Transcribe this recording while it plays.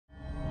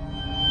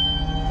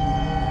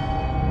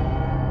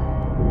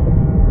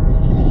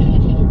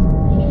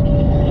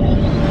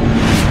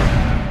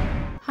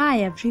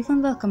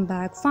everyone, welcome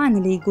back.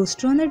 Finally,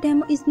 Ghostrunner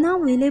demo is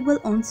now available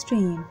on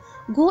Steam.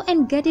 Go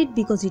and get it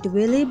because it's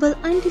available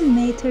until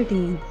May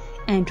 13.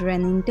 Enter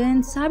an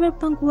intense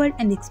cyberpunk world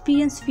and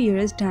experience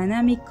fierce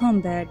dynamic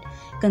combat.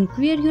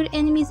 Conquer your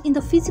enemies in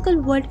the physical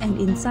world and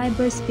in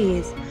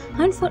cyberspace.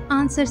 Hunt for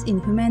answers in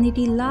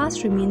humanity's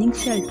last remaining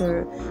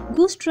shelter.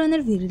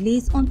 Ghostrunner will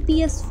release on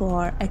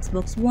PS4,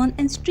 Xbox One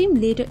and stream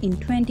later in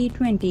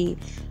 2020.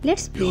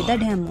 Let's play the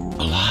demo.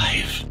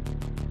 Alive.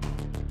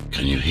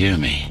 Can you hear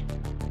me?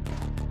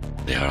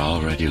 They are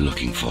already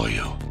looking for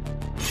you.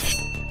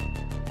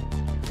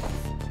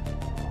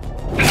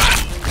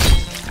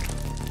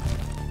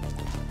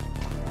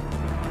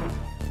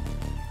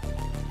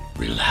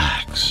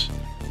 Relax.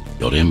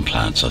 Your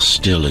implants are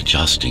still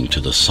adjusting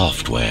to the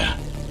software.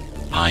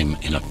 I'm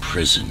in a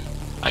prison.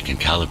 I can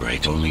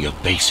calibrate only your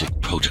basic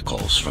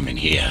protocols from in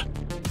here.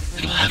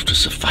 It'll have to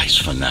suffice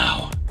for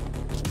now.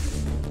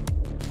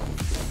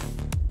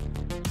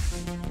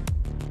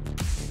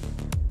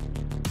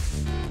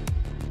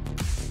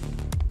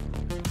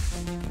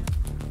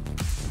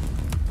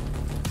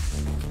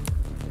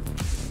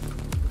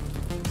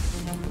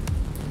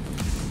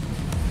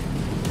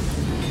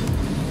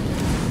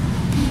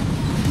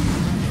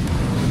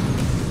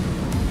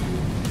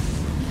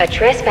 A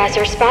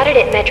trespasser spotted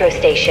at metro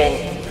station.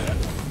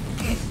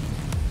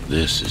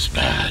 This is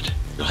bad.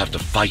 You'll have to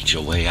fight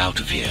your way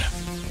out of here.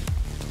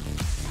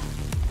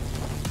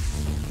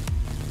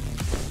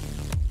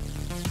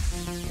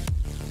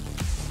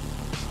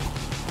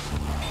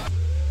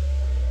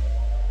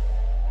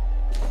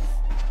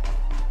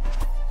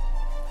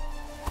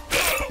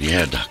 The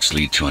air ducts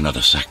lead to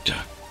another sector.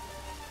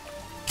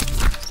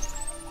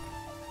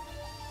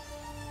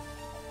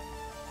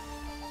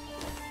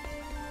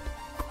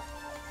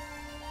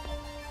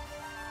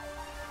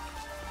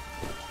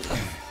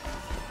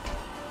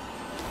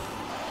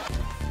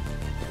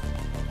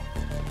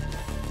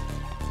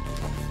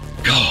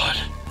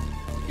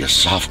 Your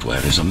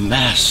software is a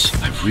mess.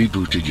 I've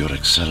rebooted your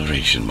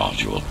acceleration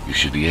module. You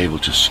should be able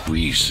to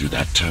squeeze through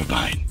that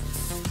turbine.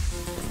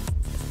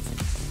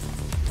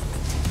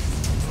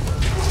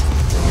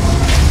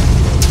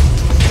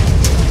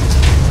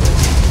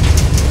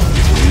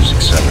 You can use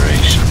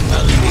acceleration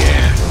while in the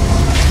air.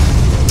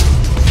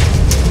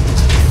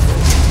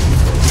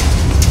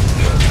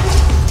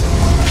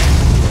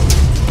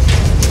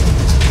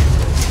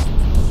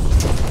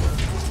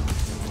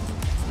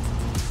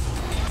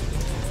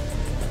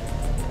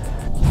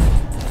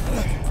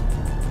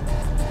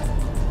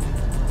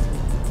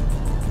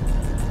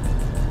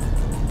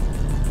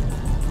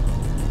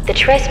 The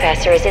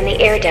trespasser is in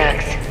the air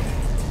ducts.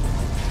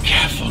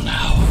 Careful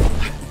now.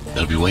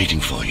 They'll be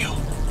waiting for you.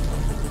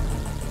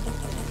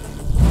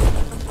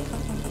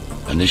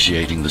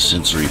 Initiating the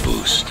sensory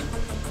boost.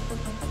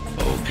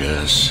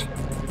 Focus.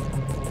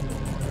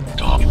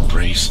 Don't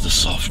embrace the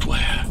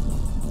software.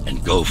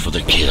 And go for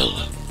the kill.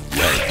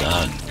 Well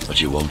done.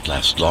 But you won't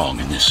last long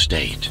in this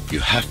state. You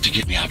have to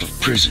get me out of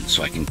prison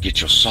so I can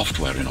get your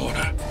software in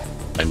order.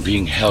 I'm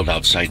being held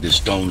outside this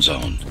dome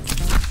zone.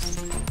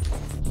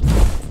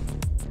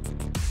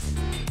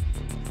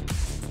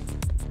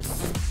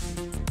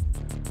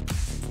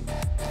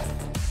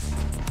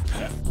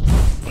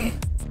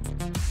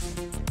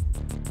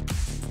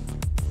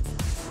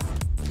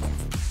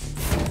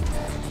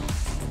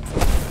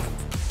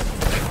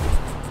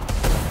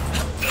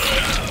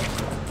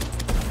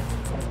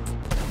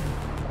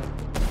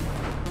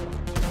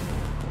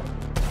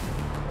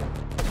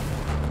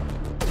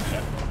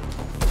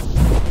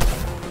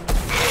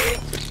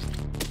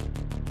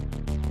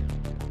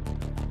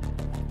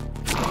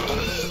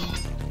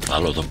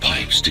 Follow the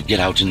pipes to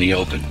get out in the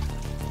open.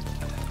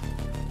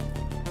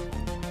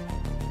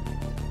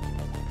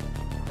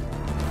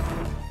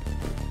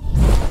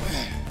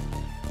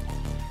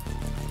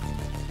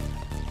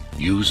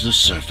 Use the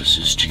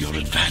surfaces to your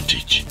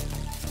advantage.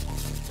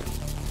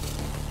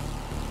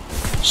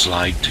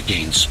 Slide to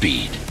gain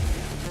speed.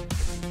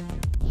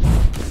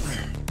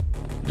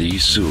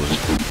 These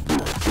sewers...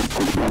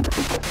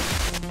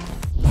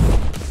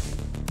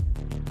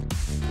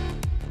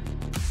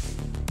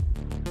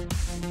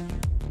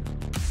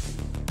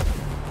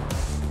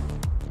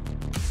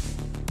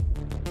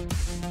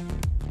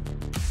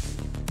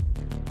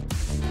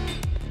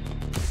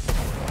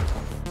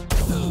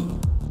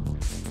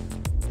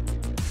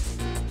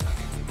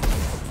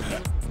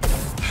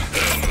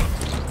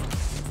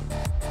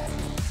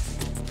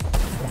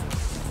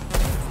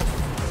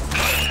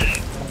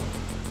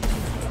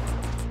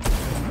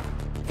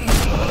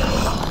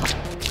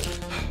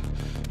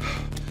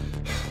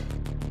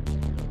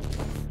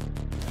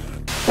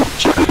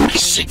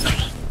 Signal.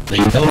 They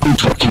know I'm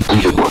talking to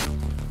you.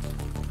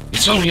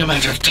 It's only a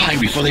matter of time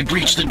before they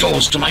breach the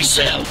doors to my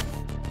cell.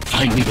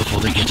 Find me before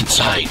they get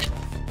inside.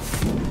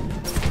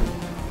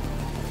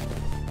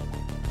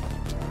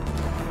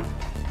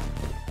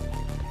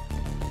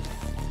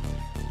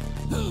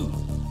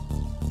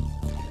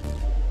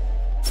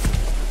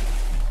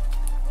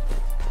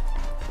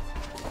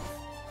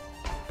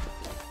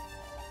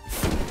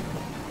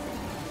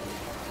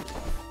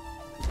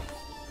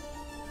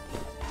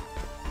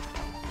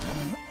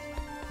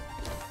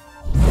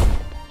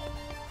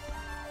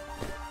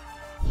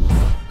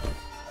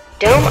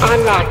 Dome on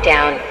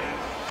lockdown.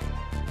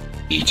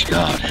 Each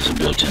guard has a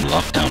built-in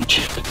lockdown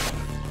chip.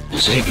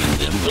 Disabling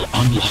them will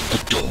unlock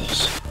the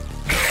doors.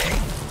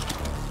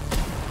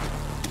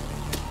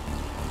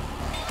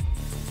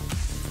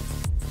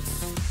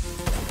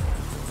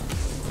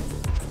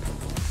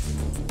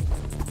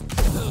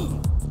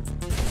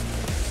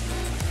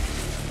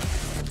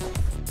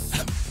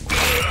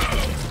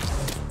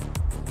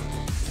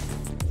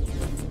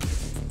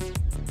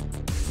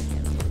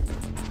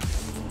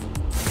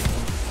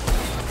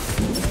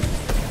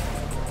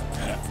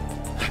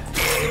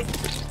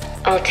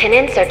 All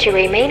tenants are to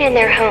remain in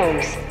their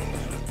homes.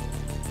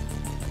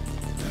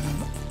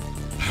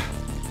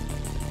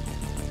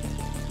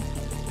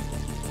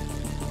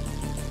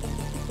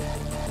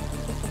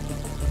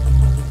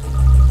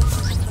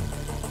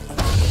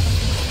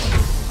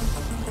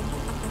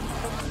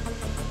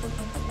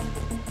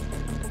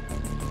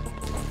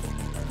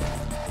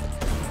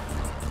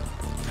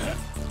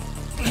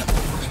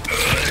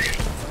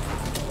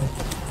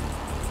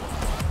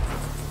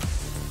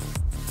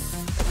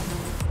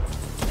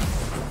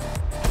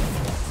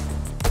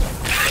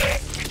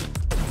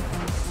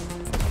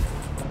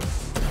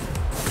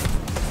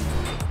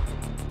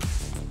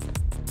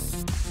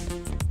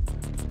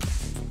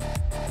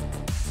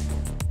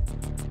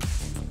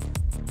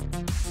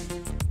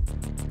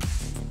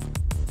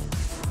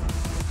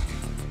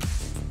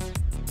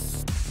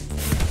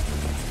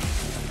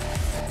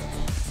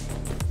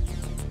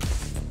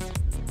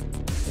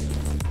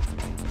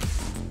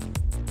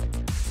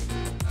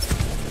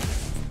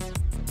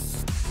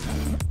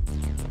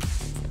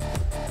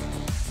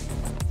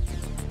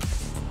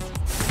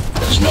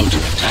 No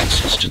direct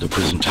access to the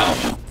prison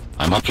tower.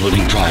 I'm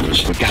uploading drivers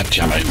for gap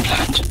jammer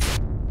implant.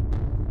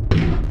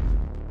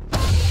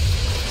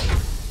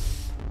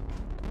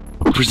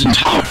 Prison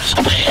towers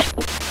up ahead.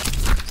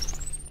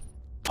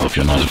 Hope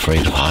you're not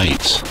afraid of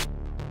heights.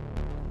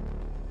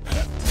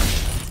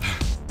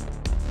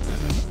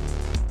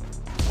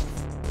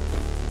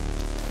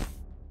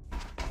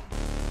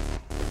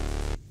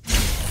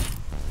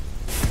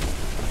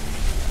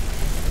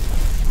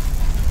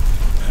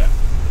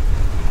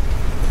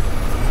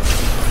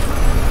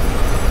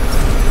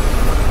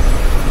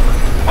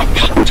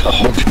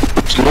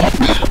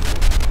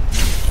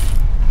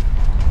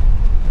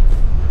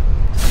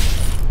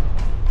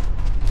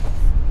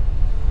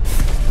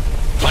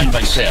 Find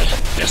my cell.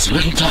 There's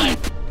little time.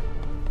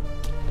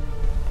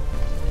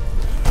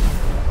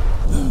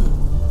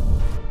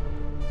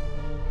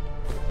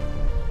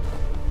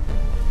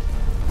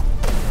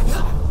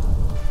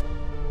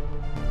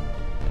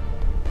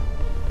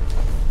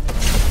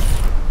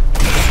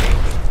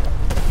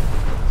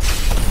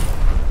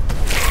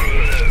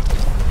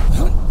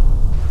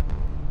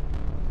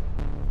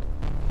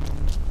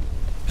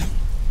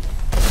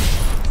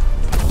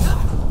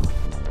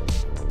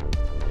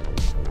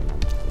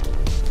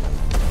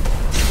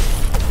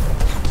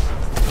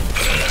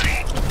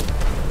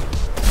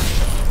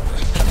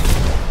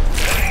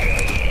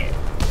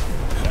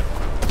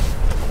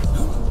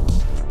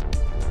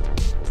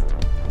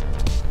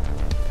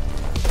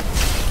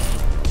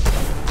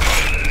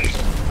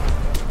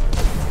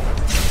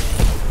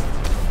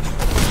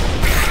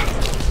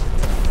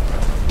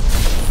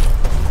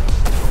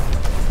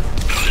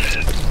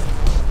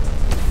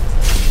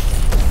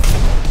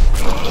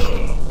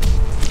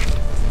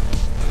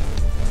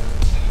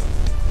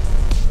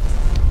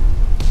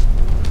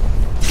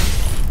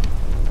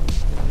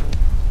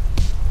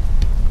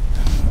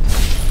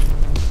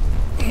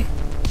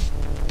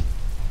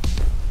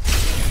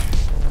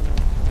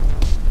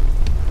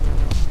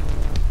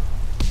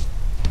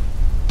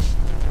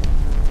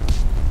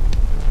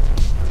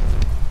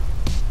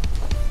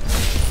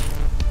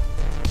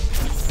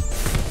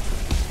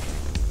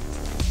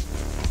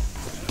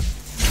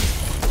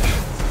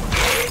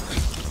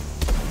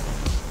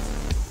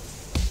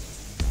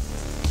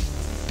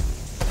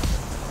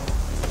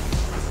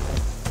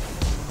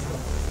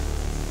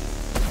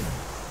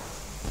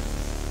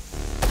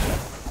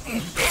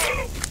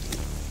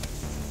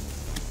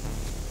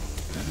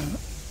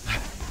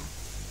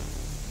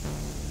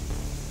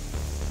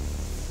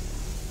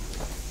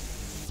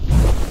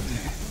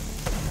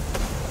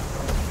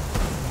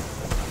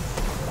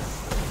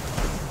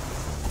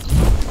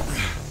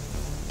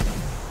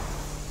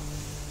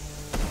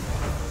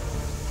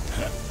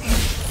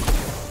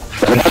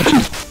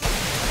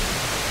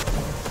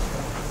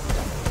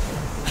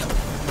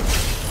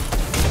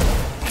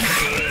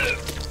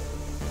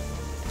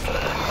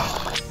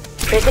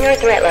 Prisoner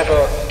threat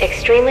level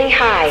extremely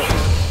high.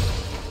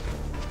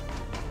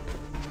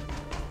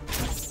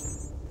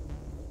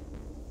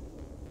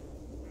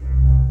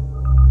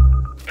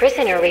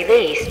 Prisoner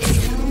released.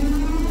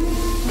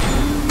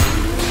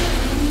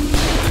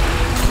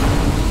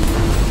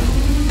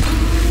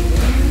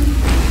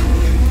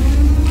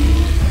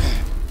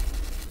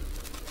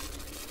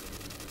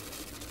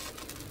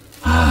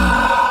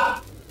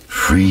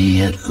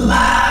 Free at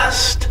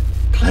last.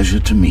 Pleasure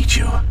to meet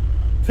you.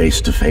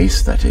 Face to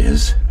face, that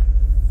is.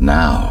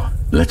 Now,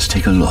 let's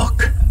take a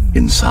look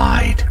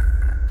inside.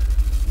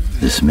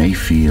 This may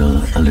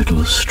feel a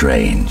little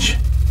strange,